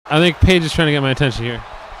I think Paige is trying to get my attention here.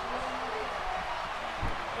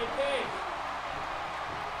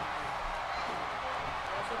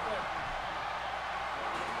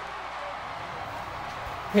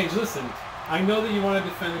 Paige, listen. I know that you want to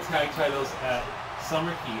defend the tag titles at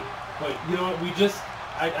Summer Heat, but you know what?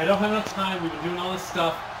 I don't have enough time. We've been doing all this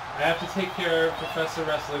stuff. I have to take care of Professor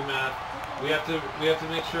Wrestling Math. We have to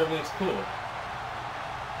make sure everything's cool.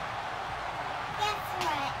 Guess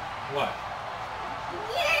what? What?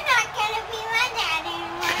 You're not gonna be my dad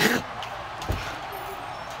anymore.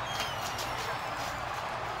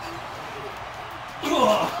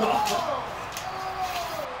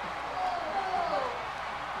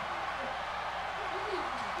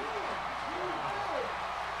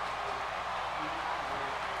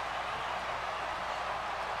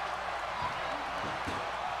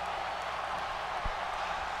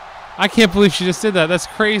 I can't believe she just did that. That's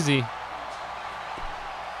crazy.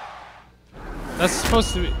 That's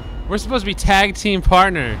supposed to be. We're supposed to be tag team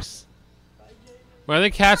partners. Where are the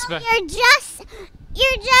cats back? You're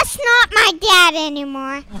just not my dad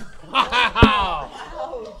anymore. Wow!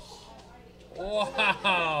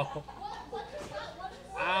 Wow!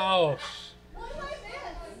 Ouch!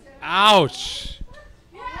 Ouch!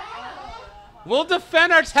 We'll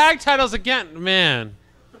defend our tag titles again, man.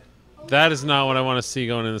 That is not what I want to see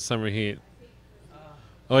going in the Summer Heat.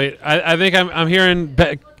 Oh wait, I think I'm hearing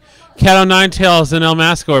Cat O' Nine Tails and El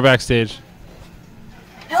Masco are backstage.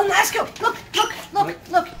 El Masco, look!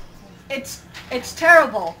 It's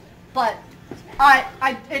terrible, but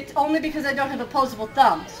it's only because I don't have opposable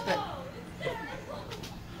thumbs. But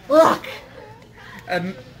look.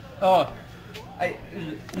 Listen.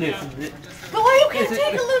 But why you can't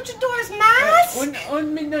take a luchador's mask?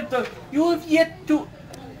 Un minuto. You have yet to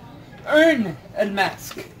earn a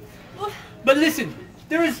mask. But listen,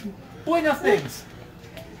 there is one of things.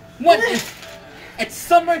 One is at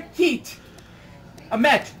Summer Heat, a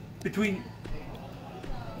match between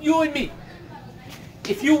you and me.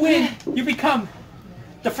 If you win, you become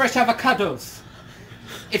the Fresh Avocados.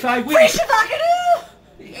 If I win, Fresh Avocado?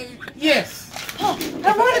 Yes. Oh,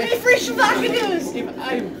 I want to be Fresh Avocados.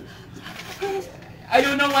 I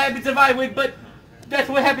don't know what happens if I win, but that's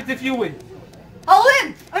what happens if you win. I'll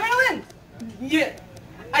win. I'm gonna win. Yeah,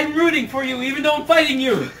 I'm rooting for you, even though I'm fighting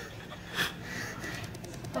you.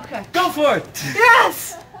 Okay. Go for it.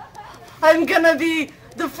 Yes. I'm gonna be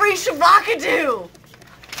the Fresh Avocado.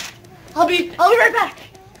 I'll be right back.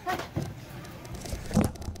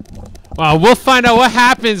 Wow, we'll find out what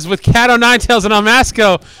happens with Cat O' Nine Tails and El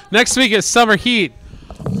Masco next week at Summer Heat.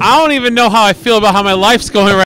 I don't even know how I feel about how my life's going right